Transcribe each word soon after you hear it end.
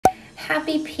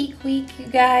Happy peak week, you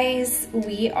guys.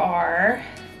 We are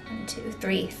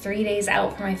 3 days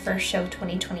out from my first show of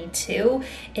 2022.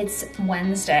 It's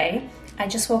Wednesday. I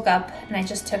just woke up and I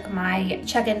just took my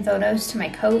check-in photos to my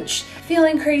coach.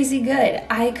 Feeling crazy good.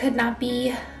 I could not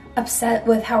be upset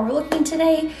with how we're looking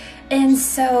today. And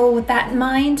so with that in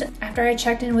mind, after I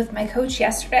checked in with my coach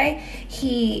yesterday,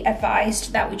 he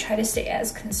advised that we try to stay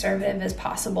as conservative as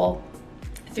possible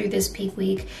through this peak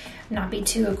week, not be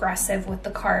too aggressive with the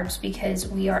carbs because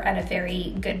we are at a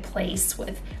very good place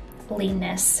with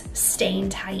leanness, staying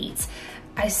tight.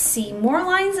 I see more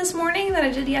lines this morning than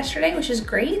I did yesterday, which is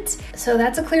great. So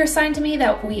that's a clear sign to me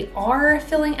that we are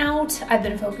filling out. I've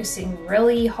been focusing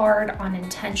really hard on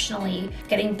intentionally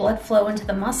getting blood flow into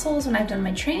the muscles when I've done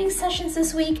my training sessions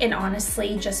this week, and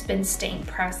honestly just been staying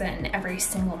present in every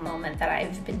single moment that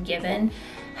I've been given,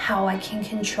 how I can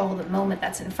control the moment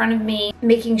that's in front of me,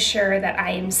 making sure that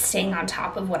I am staying on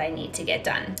top of what I need to get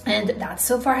done. And that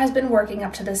so far has been working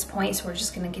up to this point, so we're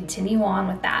just gonna continue on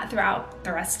with that throughout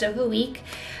the rest of the week.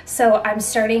 So I'm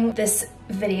starting this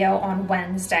video on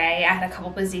Wednesday. I had a couple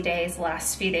busy days the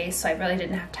last few days, so I really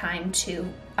didn't have time to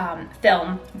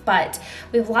film, but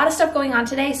we have a lot of stuff going on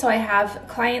today. So I have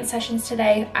client sessions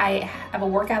today. I have a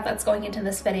workout that's going into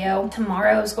this video.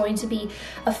 Tomorrow is going to be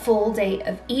a full day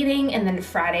of eating, and then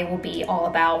Friday will be all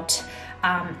about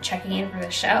checking in for the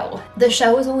show. The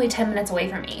show is only 10 minutes away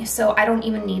from me, so I don't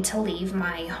even need to leave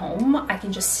my home. I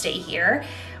can just stay here,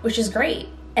 which is great.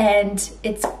 And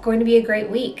it's going to be a great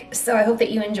week. So I hope that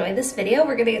you enjoy this video.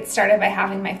 We're gonna get started by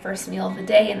having my first meal of the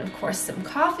day and of course some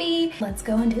coffee. Let's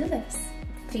go and do this.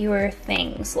 Fewer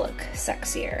things look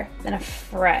sexier than a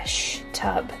fresh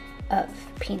tub of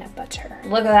peanut butter.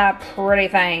 Look at that pretty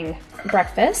thing.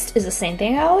 Breakfast is the same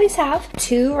thing I always have.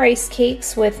 2 rice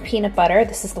cakes with peanut butter.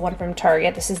 This is the one from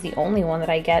Target. This is the only one that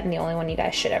I get and the only one you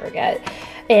guys should ever get.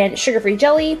 And sugar-free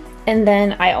jelly. And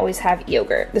then I always have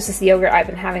yogurt. This is the yogurt I've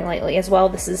been having lately as well.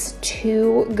 This is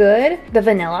Too Good. The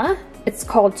vanilla. It's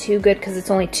called Too Good because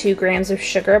it's only 2 grams of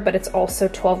sugar, but it's also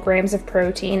 12 grams of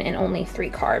protein and only 3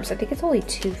 carbs. I think it's only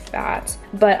 2 fat.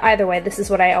 But either way, this is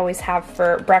what I always have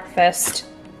for breakfast.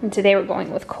 And today we're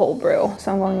going with cold brew.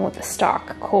 So I'm going with the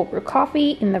stock cold brew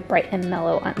coffee in the bright and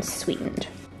mellow unsweetened.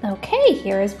 Okay,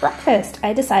 here is breakfast.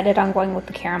 I decided on going with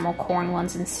the caramel corn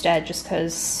ones instead just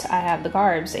because I have the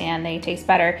carbs and they taste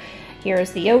better. Here's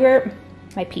the yogurt,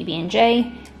 my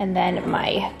PB&J, and then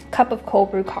my cup of cold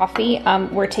brew coffee.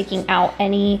 We're taking out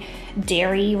any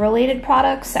dairy related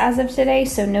products as of today,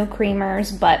 so no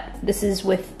creamers, but this is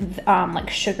with like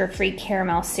sugar-free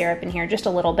caramel syrup in here, just a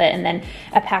little bit, and then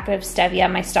a packet of stevia.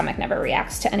 My stomach never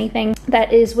reacts to anything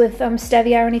that is with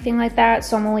stevia or anything like that,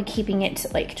 so I'm only keeping it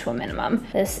to a minimum.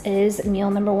 This is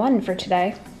meal number 1 for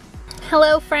today.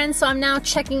 Hello friends, so I'm now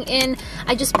checking in.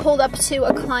 I just pulled up to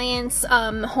a client's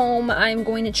home. I'm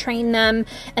going to train them,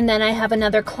 and then I have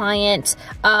another client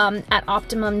at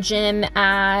Optimum Gym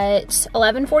at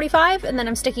 11:45, and then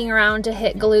I'm sticking around to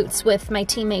hit glutes with my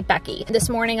teammate Becky. This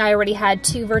morning I already had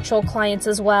 2 virtual clients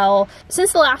as well.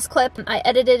 Since the last clip, I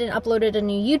edited and uploaded a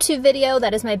new YouTube video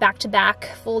that is my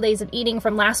back-to-back full days of eating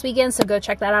from last weekend, so go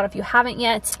check that out if you haven't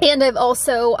yet. And I've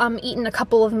also eaten a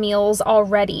couple of meals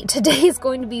already. Today is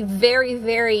going to be very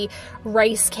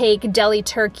rice cake, deli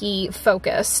turkey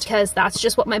focused because that's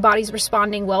just what my body's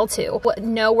responding well to.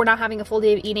 No, we're not having a full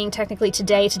day of eating technically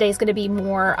today. Today's going to be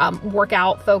more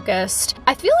workout focused.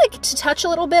 I feel like to touch a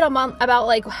little bit about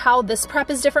like how this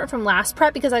prep is different from last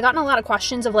prep, because I gotten a lot of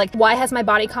questions of like, why has my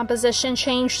body composition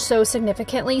changed so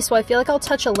significantly? So I feel like I'll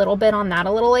touch a little bit on that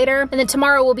a little later. And then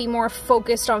tomorrow will be more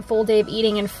focused on full day of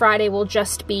eating, and Friday will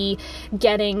just be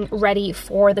getting ready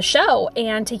for the show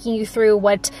and taking you through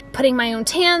what putting my own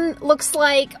tan looks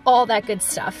like, all that good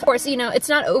stuff. Of course, you know, it's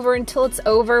not over until it's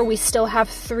over. We still have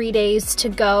 3 days to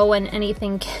go and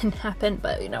anything can happen,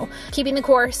 but you know, keeping the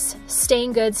course,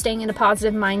 staying good, staying in a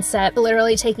positive mindset,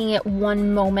 literally taking it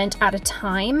one moment at a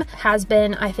time has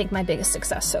been, I think, my biggest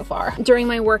success so far. During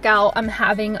my workout, I'm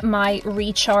having my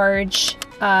Recharge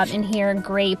in here,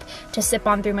 grape, to sip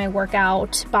on through my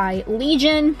workout by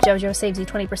Legion. JOJO saves you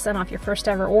 20% off your first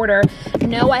ever order.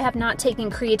 No, I have not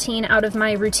taken creatine out of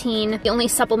my routine. The only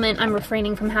supplement I'm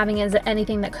refraining from having is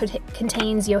anything that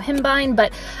contains yohimbine,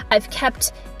 but I've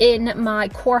kept in my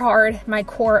Core Hard, my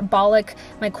Core Bolic,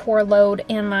 my Core Load,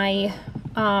 and my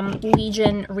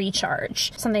Legion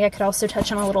Recharge. Something I could also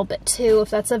touch on a little bit too if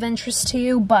that's of interest to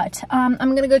you, but I'm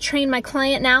gonna go train my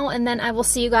client now, and then I will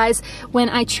see you guys when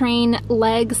I train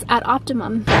legs at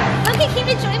Optimum. Okay, came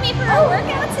to join me for our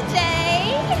workout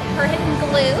today. We're hitting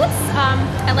glutes.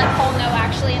 I let Paul know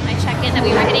actually in my check-in that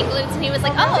we were hitting glutes, and he was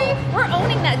like, oh, we're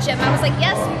owning that gym. I was like,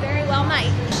 yes, we very well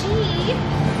might. She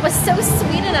was so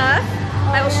sweet enough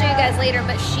I will show you guys later,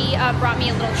 but she brought me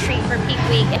a little treat for peak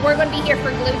week. And we're gonna be here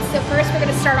for glutes. So first we're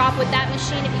gonna start off with that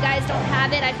machine. If you guys don't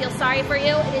have it, I feel sorry for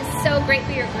you. It is so great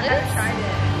for your glutes. I tried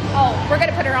it. Oh, we're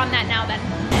gonna put her on that now then.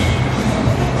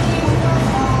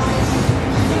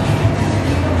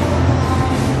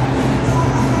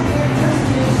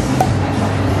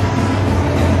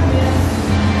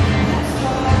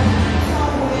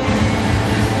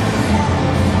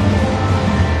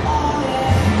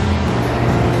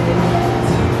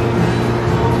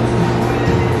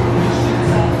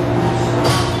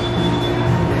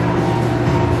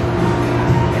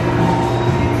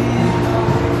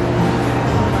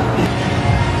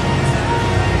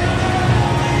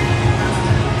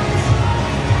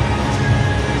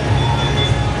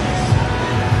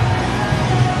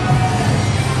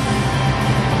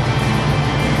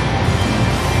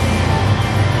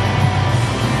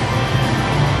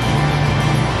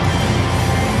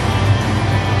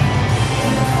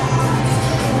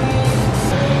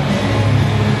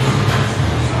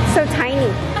 So tiny.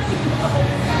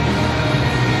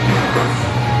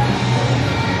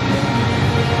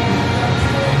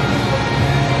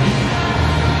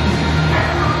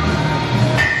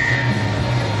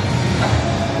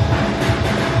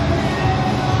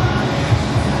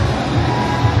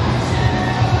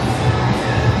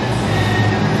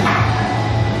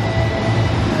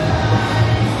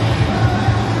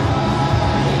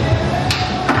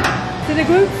 To the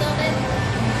glutes.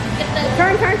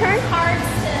 Turn, turn, turn.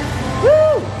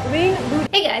 Woo! Wing boot.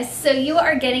 Hey guys, so you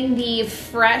are getting the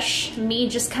fresh me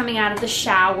just coming out of the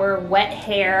shower, wet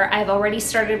hair. I've already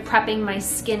started prepping my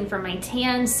skin for my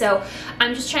tan, so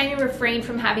I'm just trying to refrain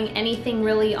from having anything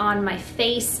really on my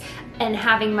face and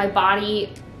having my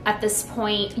body at this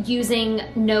point using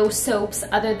no soaps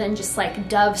other than just like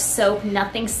Dove soap,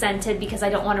 nothing scented, because I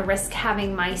don't want to risk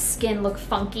having my skin look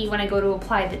funky when I go to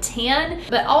apply the tan,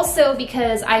 but also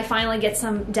because I finally get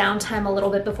some downtime a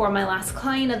little bit before my last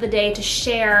client of the day to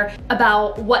share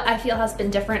about what I feel has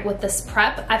been different with this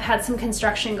prep. I've had some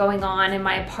construction going on in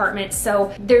my apartment,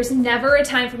 so there's never a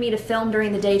time for me to film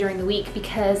during the day during the week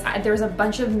because there's a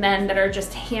bunch of men that are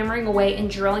just hammering away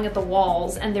and drilling at the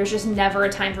walls, and there's just never a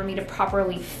time for me to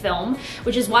properly film,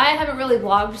 which is why I haven't really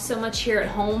vlogged so much here at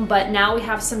home, but now we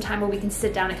have some time where we can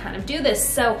sit down and kind of do this.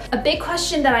 So a big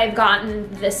question that I've gotten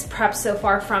this prep so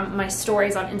far from my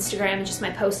stories on Instagram and just my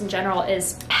posts in general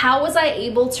is, how was I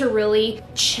able to really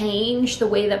change the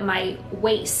way that my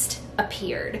waist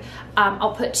appeared?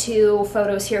 I'll put two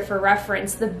photos here for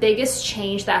reference. The biggest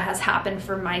change that has happened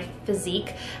for my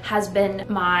physique has been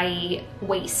my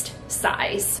waist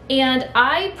size. And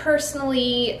I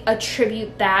personally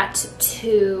attribute that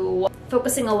to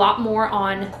focusing a lot more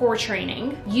on core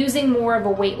training, using more of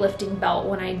a weightlifting belt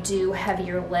when I do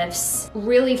heavier lifts,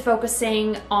 really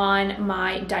focusing on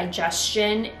my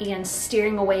digestion and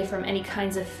steering away from any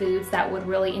kinds of foods that would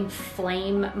really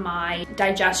inflame my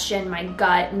digestion, my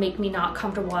gut, make me not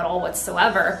comfortable at all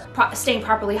whatsoever, staying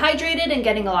properly hydrated and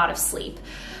getting a lot of sleep.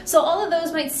 So all of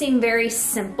those might seem very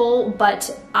simple,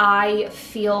 but I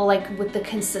feel like with the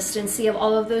consistency of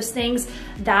all of those things,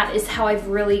 that is how I've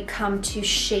really come to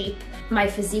shape my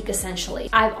physique essentially.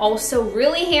 I've also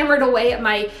really hammered away at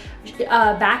my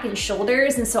back and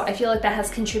shoulders, and so I feel like that has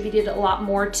contributed a lot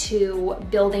more to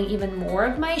building even more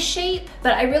of my shape.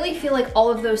 But I really feel like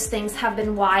all of those things have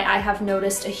been why I have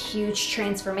noticed a huge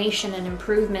transformation and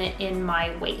improvement in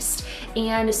my waist.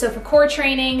 And so for core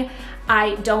training,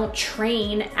 I don't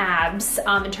train abs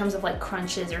in terms of like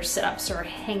crunches or sit-ups or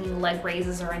hanging leg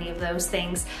raises or any of those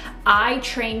things. I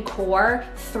train core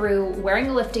through wearing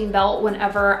a lifting belt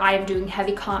whenever I am doing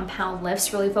heavy compound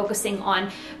lifts, really focusing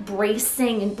on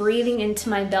bracing and breathing into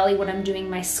my belly when I'm doing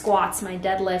my squats, my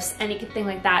deadlifts, anything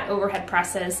like that, overhead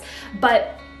presses.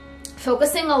 But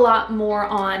focusing a lot more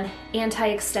on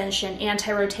anti-extension,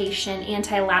 anti-rotation,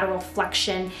 anti-lateral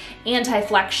flexion,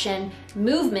 anti-flexion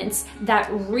movements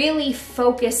that really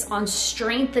focus on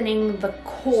strengthening the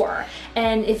core.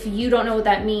 And if you don't know what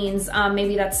that means,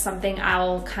 maybe that's something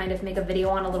I'll kind of make a video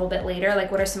on a little bit later, like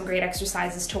what are some great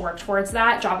exercises to work towards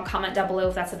that. Drop a comment down below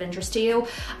if that's of interest to you,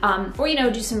 or you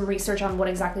know, do some research on what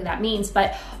exactly that means.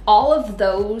 But all of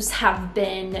those have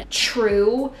been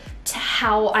true to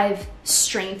how I've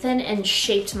strengthened and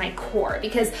shaped my core,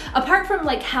 because apart from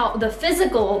like how the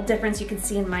physical difference you can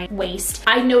see in my waist,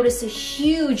 I noticed a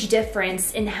huge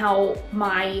difference in how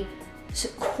my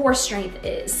core strength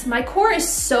is. My core is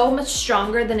so much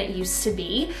stronger than it used to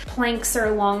be. Planks are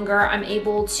longer. I'm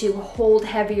able to hold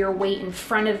heavier weight in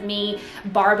front of me.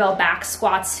 Barbell back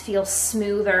squats feel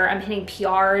smoother. I'm hitting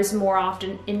PRs more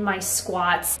often in my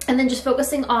squats. And then just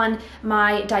focusing on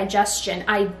my digestion.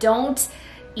 I don't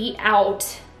eat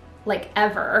out like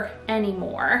ever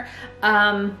anymore.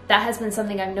 That has been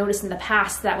something I've noticed in the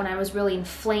past, that when I was really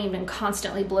inflamed and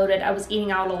constantly bloated, I was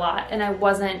eating out a lot and I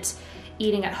wasn't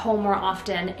eating at home more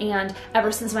often. And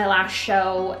ever since my last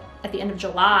show at the end of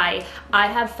July, I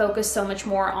have focused so much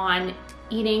more on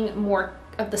eating more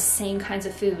of the same kinds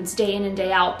of foods day in and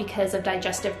day out because of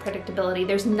digestive predictability.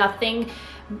 There's nothing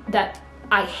that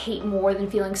I hate more than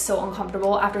feeling so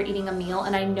uncomfortable after eating a meal,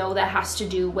 and I know that has to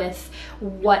do with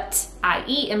what I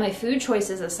eat and my food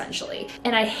choices essentially.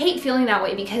 And I hate feeling that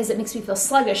way because it makes me feel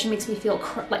sluggish, it makes me feel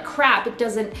like crap. It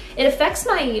affects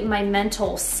my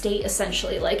mental state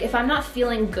essentially. Like if I'm not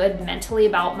feeling good mentally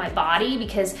about my body,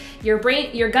 because your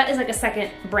gut is like a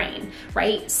second brain,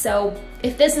 right? So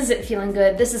if this isn't feeling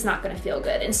good, this is not gonna feel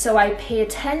good. And so I pay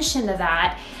attention to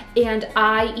that, and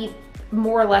I eat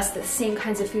more or less the same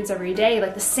kinds of foods every day,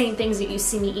 like the same things that you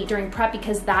see me eat during prep,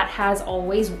 because that has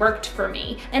always worked for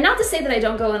me. And not to say that I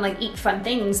don't go and like eat fun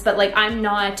things, but like I'm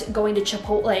not going to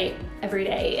Chipotle every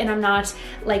day, and I'm not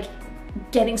like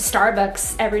getting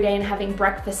Starbucks every day and having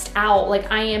breakfast out. Like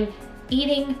I am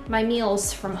eating my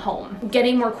meals from home,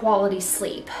 getting more quality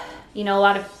sleep. You know, a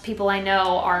lot of people I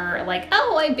know are like,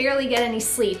 oh, I barely get any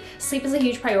sleep. Sleep is a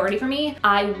huge priority for me.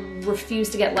 I refuse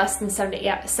to get less than 7 to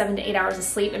 8 hours of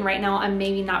sleep. And right now I'm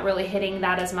maybe not really hitting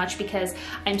that as much because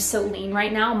I'm so lean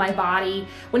right now. My body,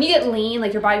 when you get lean,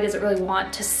 like your body doesn't really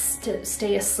want to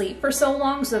stay asleep for so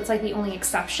long. So that's like the only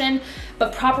exception.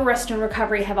 But proper rest and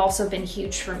recovery have also been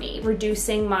huge for me,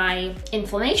 reducing my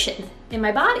inflammation in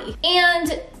my body.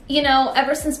 And you know,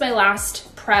 ever since my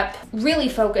last prep, really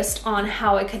focused on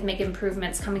how I could make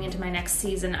improvements coming into my next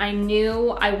season. I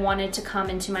knew I wanted to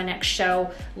come into my next show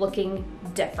looking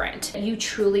different. You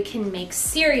truly can make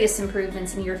serious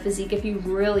improvements in your physique if you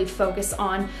really focus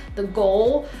on the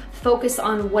goal, focus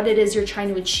on what it is you're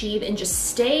trying to achieve, and just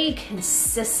stay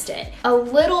consistent. A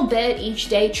little bit each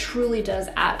day truly does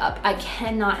add up. I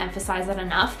cannot emphasize that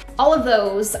enough. All of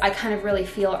those I kind of really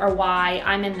feel are why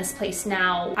I'm in this place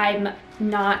now. I'm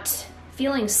not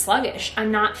feeling sluggish.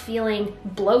 I'm not feeling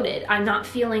bloated. I'm not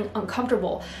feeling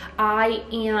uncomfortable. I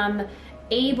am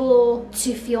able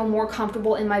to feel more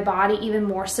comfortable in my body, even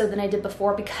more so than I did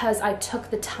before, because I took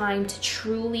the time to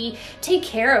truly take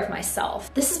care of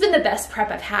myself. This has been the best prep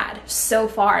I've had so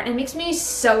far, and it makes me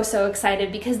so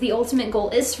excited because the ultimate goal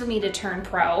is for me to turn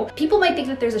pro. People might think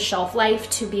that there's a shelf life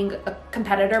to being a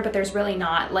competitor, but there's really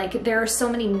not. Like, there are so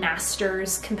many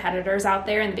masters competitors out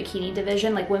there in the bikini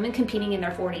division, like women competing in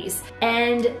their 40s.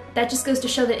 And that just goes to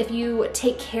show that if you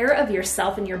take care of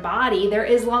yourself and your body, there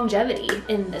is longevity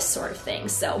in this sort of thing.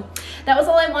 So that was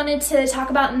all I wanted to talk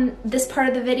about in this part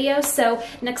of the video. So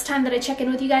next time that I check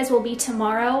in with you guys will be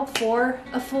tomorrow for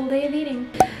a full day of eating.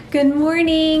 Good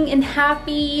morning and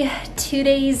happy 2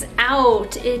 days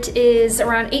out. It is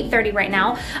around 8:30 right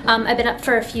now. I've been up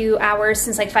for a few hours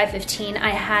since like 5:15.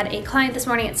 I had a client this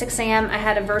morning at 6 a.m. I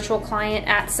had a virtual client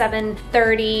at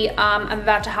 7:30. I'm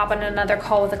about to hop on another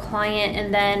call with a client,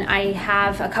 and then I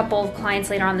have a couple of clients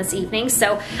later on this evening.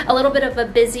 So a little bit of a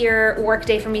busier work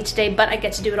day for me today, but I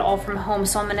get to do it all from home.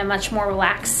 So I'm in a much more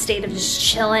relaxed state of just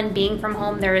chilling, being from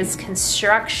home. There is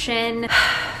construction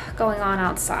going on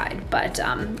outside, but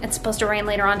it's supposed to rain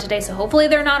later on today, so hopefully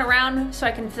they're not around so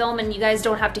I can film and you guys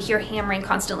don't have to hear hammering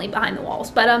constantly behind the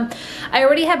walls. But I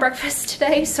already had breakfast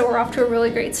today, so we're off to a really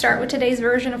great start with today's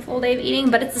version of full day of eating,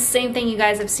 but it's the same thing you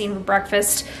guys have seen for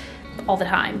breakfast all the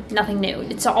time, nothing new.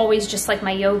 It's always just like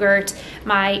my yogurt,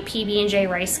 my PB&J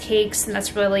rice cakes, and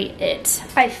that's really it.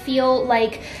 I feel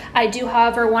like I do,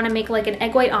 however, want to make like an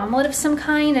egg white omelet of some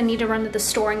kind. I need to run to the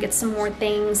store and get some more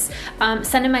things.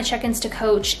 Send in my check-ins to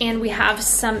coach, and we have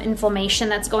some inflammation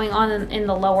that's going on in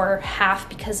the lower half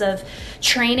because of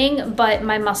training, but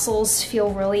my muscles feel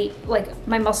really, like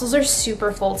my muscles are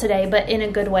super full today, but in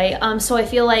a good way. So I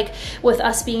feel like with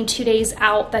us being 2 days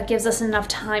out, that gives us enough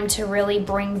time to really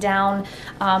bring down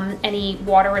any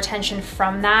water retention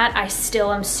from that. I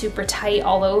still am super tight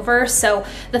all over. So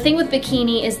the thing with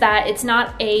bikini is that it's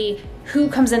not a who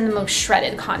comes in the most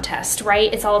shredded contest,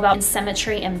 right? It's all about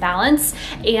symmetry and balance.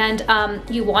 And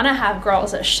you wanna have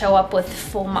girls that show up with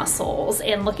full muscles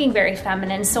and looking very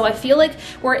feminine. So I feel like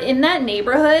we're in that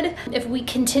neighborhood. If we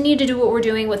continue to do what we're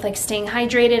doing with like staying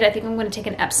hydrated, I think I'm gonna take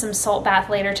an Epsom salt bath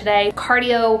later today.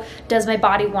 Cardio does my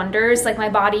body wonders. Like my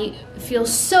body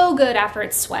feels so good after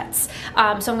it sweats.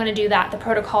 So I'm gonna do that. The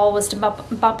protocol was to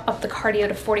bump up the cardio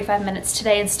to 45 minutes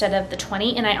today instead of the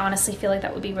 20. And I honestly feel like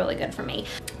that would be really good for me.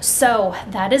 So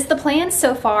that is the plan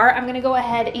so far. I'm gonna go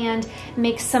ahead and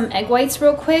make some egg whites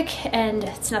real quick, and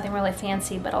it's nothing really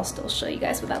fancy, but I'll still show you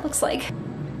guys what that looks like.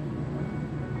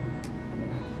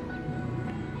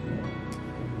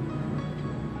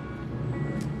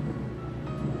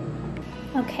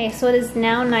 Okay, so it is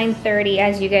now 9:30.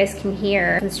 As you guys can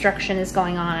hear, construction is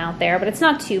going on out there, but it's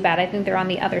not too bad. I think they're on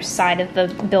the other side of the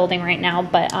building right now,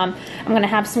 but I'm gonna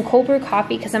have some cold brew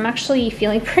coffee because I'm actually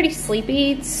feeling pretty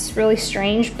sleepy. It's really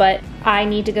strange, but I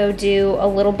need to go do a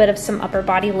little bit of some upper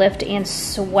body lift and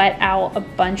sweat out a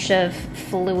bunch of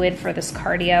fluid for this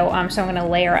cardio. So I'm gonna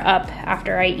layer up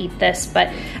after I eat this, but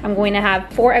I'm going to have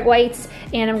 4 egg whites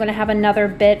and I'm gonna have another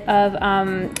bit of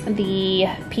the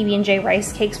PB&J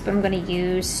rice cakes, but I'm gonna use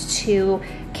 2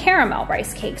 caramel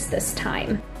rice cakes this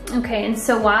time. Okay, and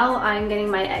so while I'm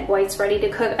getting my egg whites ready to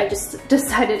cook, I just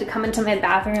decided to come into my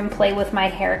bathroom and play with my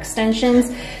hair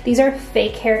extensions. These are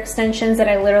fake hair extensions that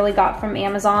I literally got from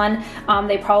Amazon.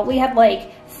 They probably had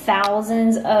like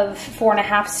thousands of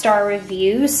 4.5-star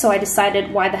reviews, so I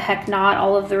decided why the heck not.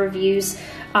 All of the reviews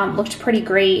looked pretty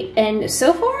great, and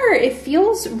so far it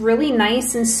feels really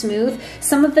nice and smooth.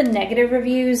 Some of the negative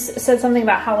reviews said something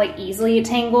about how like easily it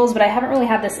tangles, but I haven't really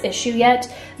had this issue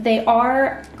yet. They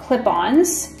are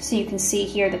clip-ons, so you can see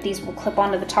here that these will clip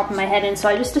onto the top of my head, and so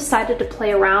I just decided to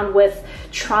play around with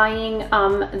trying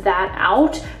that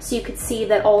out, so you could see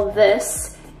that all of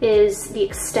this is the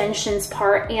extensions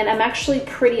part, and I'm actually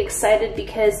pretty excited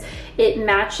because it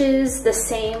matches the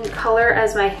same color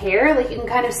as my hair. Like you can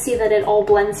kind of see that it all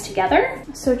blends together.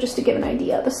 So just to give an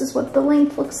idea, this is what the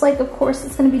length looks like. Of course,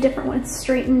 it's gonna be different when it's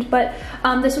straightened, but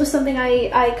this was something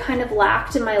I kind of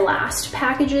lacked in my last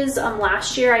packages.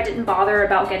 Last year, I didn't bother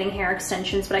about getting hair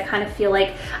extensions, but I kind of feel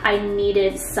like I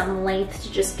needed some length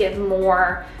to just give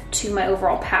more to my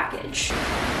overall package.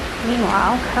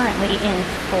 Meanwhile, currently in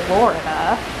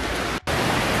Florida,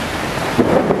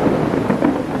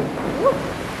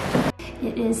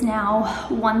 it is now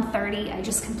 1:30. I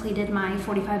just completed my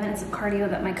 45 minutes of cardio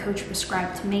that my coach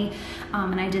prescribed to me,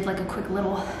 and I did like a quick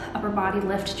little upper body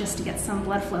lift just to get some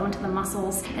blood flow into the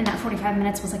muscles, and that 45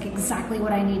 minutes was like exactly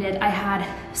what I needed. I had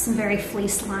some very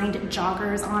fleece-lined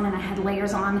joggers on and I had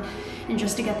layers on, and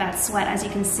just to get that sweat, as you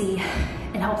can see,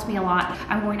 it helped me a lot.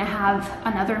 I'm going to have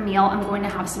another meal. I'm going to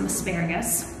have some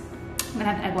asparagus. I'm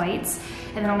gonna have egg whites,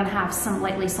 and then I'm gonna have some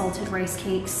lightly salted rice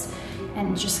cakes,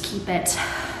 and just keep it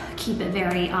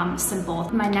very simple.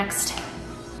 My next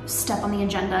step on the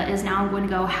agenda is now I'm going to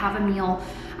go have a meal.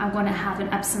 I'm going to have an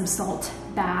Epsom salt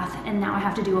bath, and now I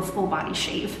have to do a full body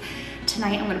shave.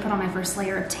 Tonight I'm going to put on my first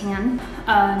layer of tan,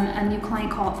 a new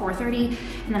client call at 4:30,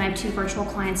 and then I have 2 virtual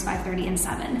clients, 5:30 and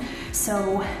 7.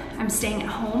 So I'm staying at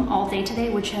home all day today,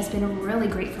 which has been really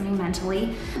great for me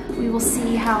mentally. We will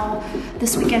see how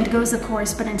this weekend goes, of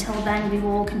course, but until then we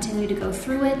will continue to go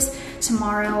through it.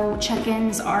 Tomorrow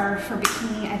check-ins are for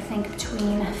Bikini, I think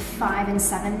between 5 and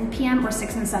 7 p.m. or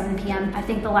 6 and 7 p.m. I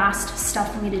think the last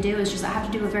stuff for me to do is just I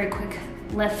have to do a very quick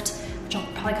lift, which I'll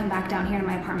probably come back down here to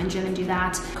my apartment gym and do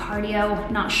that.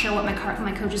 Cardio, not sure what my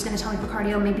coach is gonna tell me for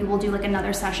cardio. Maybe we'll do like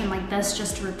another session like this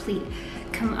just to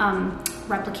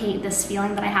replicate this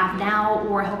feeling that I have now,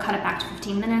 or he'll cut it back to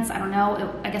 15 minutes. I don't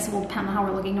know. I guess it will depend on how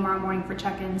we're looking tomorrow morning for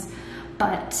check-ins.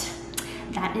 But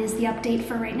that is the update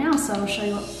for right now. So I'll show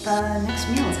you what the next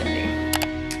meal is gonna be.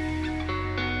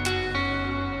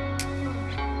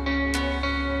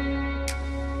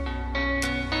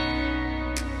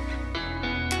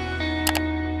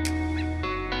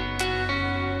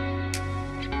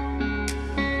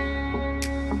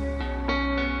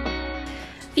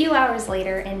 Few hours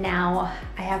later, and now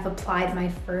I have applied my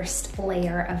first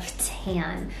layer of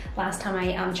tan. Last time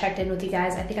I checked in with you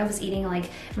guys, I think I was eating like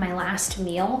my last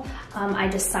meal. I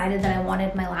decided that I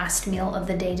wanted my last meal of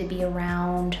the day to be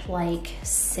around like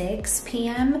 6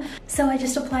 p.m. So I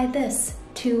just applied this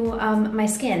to my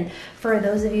skin. For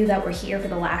those of you that were here for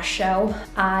the last show,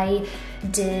 I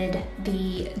did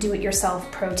the do-it-yourself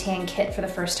Pro Tan kit for the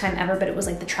first time ever, but it was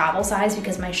like the travel size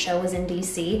because my show was in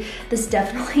DC. This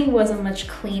definitely was a much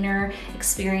cleaner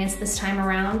experience this time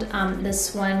around.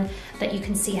 This one that you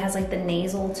can see has like the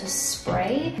nasal to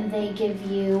spray, and they give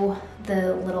you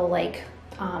the little like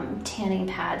tanning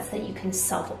pads that you can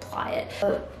self-apply it.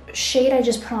 The shade I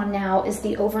just put on now is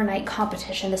the Overnight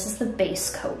Competition. This is the base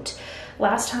coat.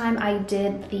 Last time I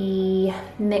did the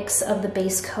mix of the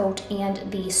base coat and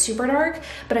the super dark,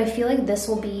 but I feel like this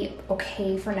will be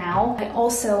okay for now. I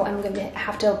also am going to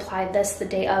have to apply this the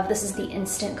day of. This is the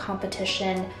Instant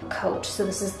Competition coat. So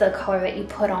this is the color that you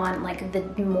put on like the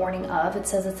morning of. It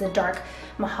says it's a dark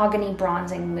mahogany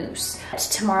bronzing mousse.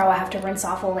 Tomorrow I have to rinse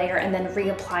off a layer and then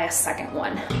reapply a second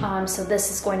one. So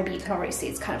this is going to be, you can already see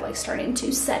it's kind of like starting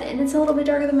to set in. It's a little bit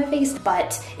darker than my face,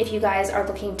 but if you guys are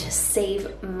looking to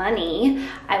save money, moving,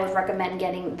 I would recommend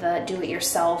getting the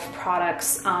do-it-yourself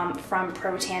products from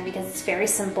Pro Tan because it's very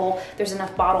simple. There's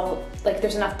enough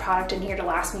there's enough product in here to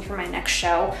last me for my next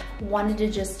show. Wanted to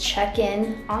just check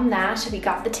in on that. We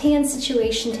got the tan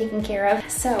situation taken care of.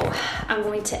 So I'm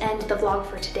going to end the vlog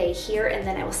for today here, and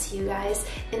then I will see you guys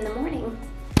in the morning.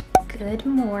 Good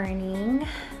morning.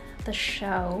 The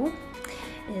show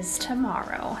is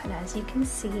tomorrow, and as you can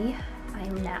see, I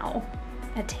am now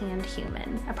a tanned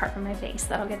human, apart from my face.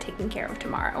 That'll get taken care of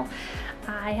tomorrow.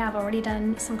 I have already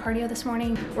done some cardio this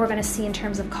morning. We're gonna see in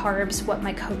terms of carbs what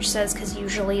my coach says, because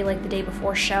usually like the day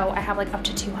before show, I have like up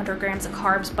to 200 grams of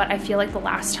carbs, but I feel like the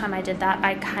last time I did that,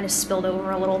 I kind of spilled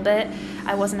over a little bit.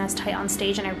 I wasn't as tight on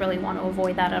stage, and I really want to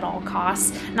avoid that at all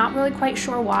costs. Not really quite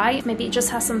sure why. Maybe it just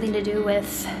has something to do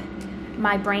with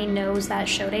my brain knows that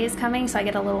show day is coming, so I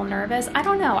get a little nervous. I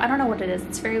don't know what it is.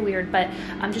 It's very weird, but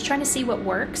I'm just trying to see what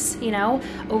works, you know?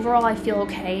 Overall, I feel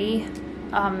okay.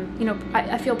 You know,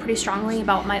 I feel pretty strongly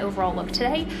about my overall look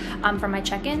today from my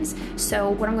check-ins. So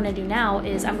what I'm gonna do now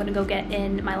is I'm gonna go get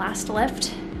in my last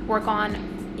lift, work on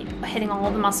hitting all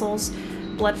of the muscles,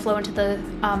 blood flow into the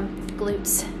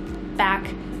glutes, back,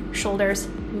 shoulders,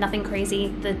 nothing crazy.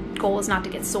 The goal is not to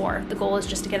get sore. The goal is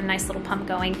just to get a nice little pump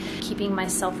going. Keeping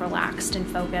myself relaxed and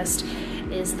focused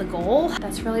is the goal.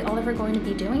 That's really all that we're going to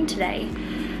be doing today.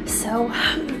 So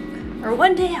we're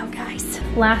one day out, guys.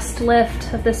 Last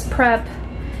lift of this prep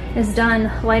is done.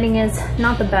 Lighting is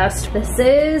not the best. This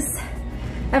is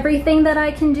everything that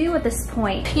I can do at this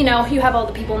point. You know, you have all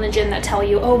the people in the gym that tell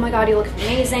you, oh my God, you look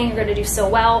amazing, you're gonna do so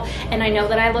well. And I know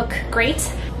that I look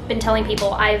great. Been telling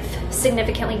people I've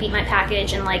significantly beat my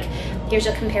package, and like here's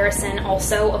a comparison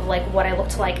also of like what I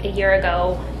looked like a year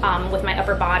ago with my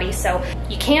upper body. So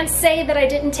you can't say that I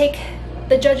didn't take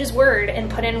the judge's word and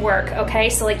put in work, okay?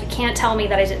 So like you can't tell me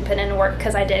that I didn't put in work,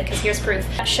 because I did, because here's proof.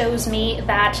 That shows me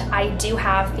that I do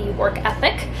have the work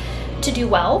ethic to do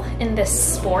well in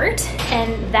this sport,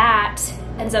 and that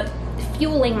ends up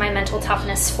fueling my mental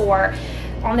toughness for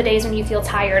on the days when you feel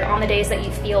tired, on the days that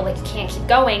you feel like you can't keep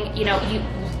going. You know, you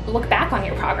look back on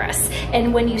your progress,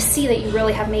 and when you see that you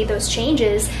really have made those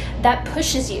changes, that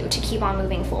pushes you to keep on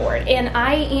moving forward. And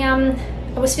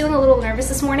I was feeling a little nervous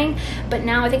this morning, but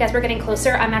now I think as we're getting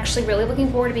closer, I'm actually really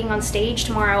looking forward to being on stage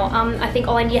tomorrow. I think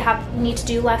all I need to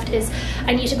do left is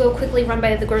I need to go quickly run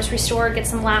by the grocery store, get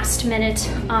some last minute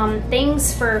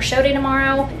things for show day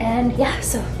tomorrow, and yeah,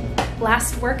 so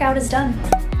last workout is done.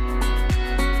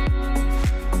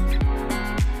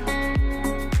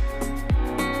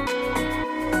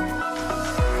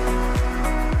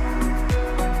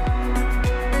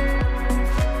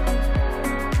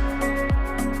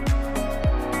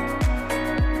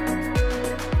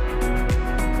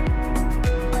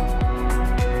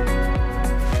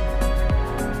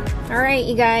 Alright,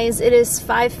 you guys, it is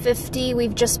 5:50.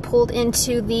 We've just pulled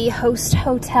into the Host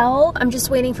Hotel. I'm just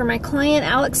waiting for my client,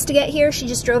 Alex, to get here. She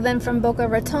just drove in from Boca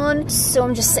Raton, so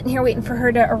I'm just sitting here waiting for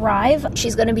her to arrive.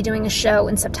 She's going to be doing a show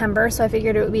in September, so I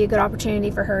figured it would be a good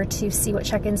opportunity for her to see what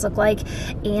check-ins look like.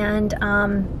 And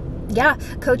yeah,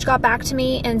 coach got back to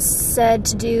me and said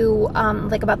to do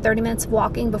like about 30 minutes of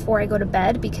walking before I go to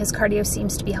bed, because cardio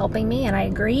seems to be helping me, and I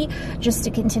agree, just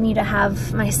to continue to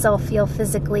have myself feel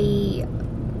physically,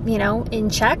 you know, in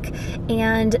check.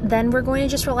 And then we're going to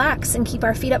just relax and keep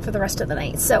our feet up for the rest of the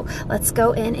night. So let's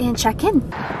go in and check in.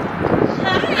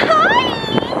 Hi!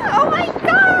 Oh my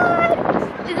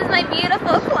God! This is my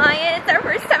beautiful client. It's our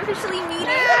first time officially meeting.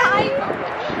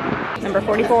 Hi! Number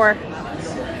 44.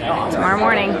 Tomorrow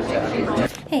morning.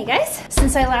 Hey guys,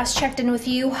 since I last checked in with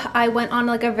you, I went on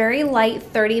like a very light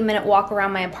 30-minute walk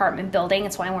around my apartment building.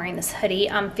 That's why I'm wearing this hoodie.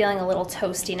 I'm feeling a little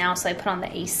toasty now, so I put on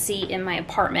the AC in my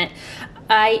apartment.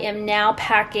 I am now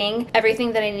packing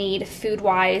everything that I need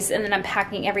food-wise, and then I'm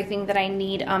packing everything that I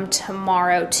need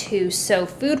tomorrow too. So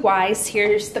food-wise,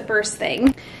 here's the first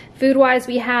thing. Food-wise,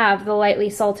 we have the lightly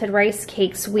salted rice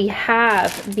cakes. We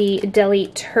have the deli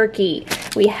turkey.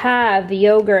 We have the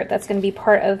yogurt. That's going to be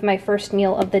part of my first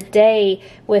meal of the day,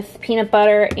 with peanut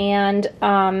butter and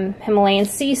Himalayan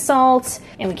sea salt.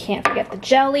 And we can't forget the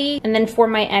jelly. And then for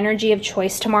my energy of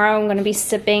choice tomorrow, I'm going to be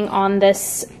sipping on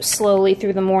this slowly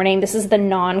through the morning. This is the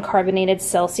non-carbonated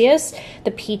Celsius,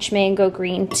 the peach mango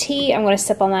green tea. I'm going to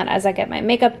sip on that as I get my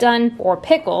makeup done. Or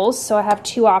pickles. So I have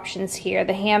two options here,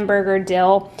 the hamburger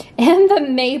dill and the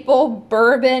maple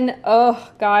bourbon.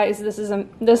 Oh, guys, this is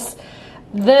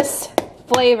this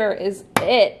flavor is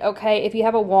it, okay? If you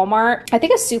have a Walmart, I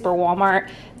think a super Walmart,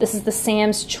 this is the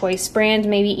Sam's Choice brand,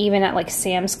 maybe even at like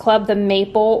Sam's Club, the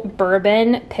maple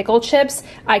bourbon pickle chips.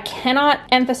 I cannot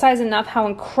emphasize enough how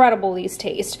incredible these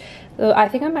taste. I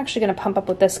think I'm actually gonna pump up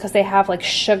with this because they have like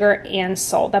sugar and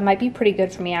salt. That might be pretty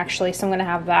good for me actually, so I'm gonna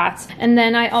have that. And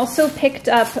then I also picked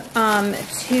up 2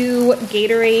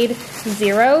 Gatorade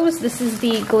Zeros. This is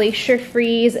the Glacier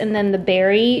Freeze and then the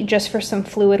Berry, just for some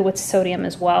fluid with sodium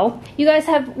as well. You guys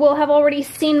will have already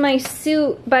seen my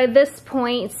suit by this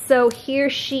point, so here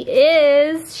she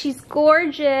is. She's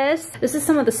gorgeous. This is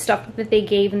some of the stuff that they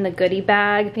gave in the goodie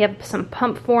bag. We have some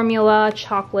pump formula,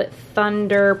 chocolate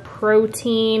thunder,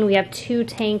 protein. We have 2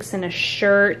 tanks and a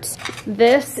shirt.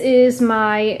 This is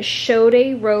my show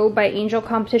day robe by Angel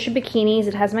Competition Bikinis.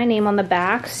 It has my name on the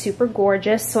back, super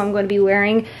gorgeous. So I'm going to be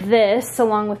wearing this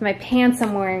along with my pants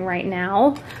I'm wearing right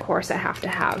now. Of course, I have to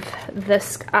have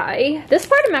this guy. This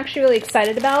part I'm actually really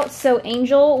excited about. So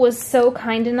Angel was so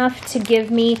kind enough to give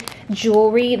me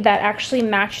jewelry that actually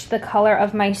matched the color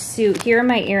of my suit. Here are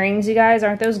my earrings, you guys.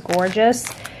 Aren't those gorgeous?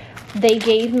 They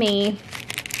gave me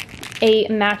a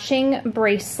matching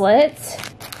bracelet,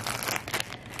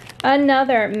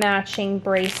 another matching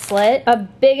bracelet, a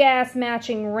big ass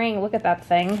matching ring. Look at that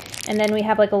thing. And then we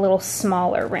have like a little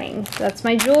smaller ring. So that's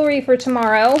my jewelry for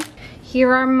tomorrow.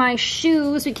 Here are my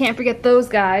shoes. We can't forget those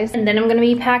guys. And then I'm gonna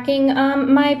be packing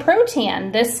my Pro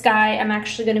Tan. This guy I'm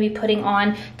actually gonna be putting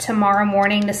on tomorrow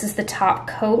morning. This is the top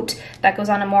coat that goes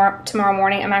on tomorrow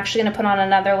morning. I'm actually gonna put on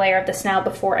another layer of this now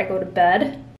before I go to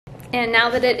bed. And now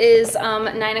that it is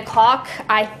 9 o'clock,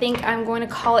 I think I'm going to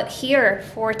call it here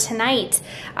for tonight.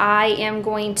 I am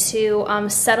going to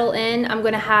settle in. I'm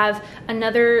going to have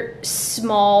another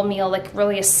small meal, like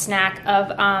really a snack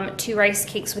of 2 rice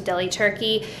cakes with deli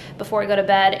turkey before I go to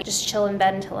bed. Just chill in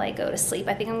bed until I go to sleep.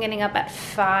 I think I'm getting up at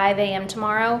 5 a.m.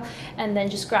 tomorrow and then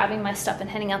just grabbing my stuff and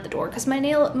heading out the door because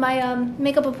my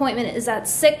makeup appointment is at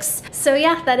 6. So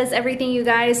yeah, that is everything, you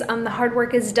guys. The hard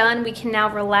work is done. We can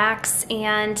now relax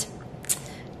and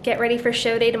get ready for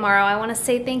show day tomorrow. I want to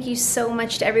say thank you so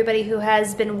much to everybody who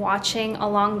has been watching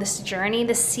along this journey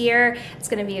this year. It's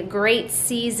going to be a great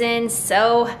season,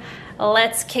 so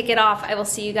let's kick it off. I will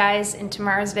see you guys in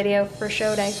tomorrow's video for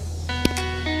show day.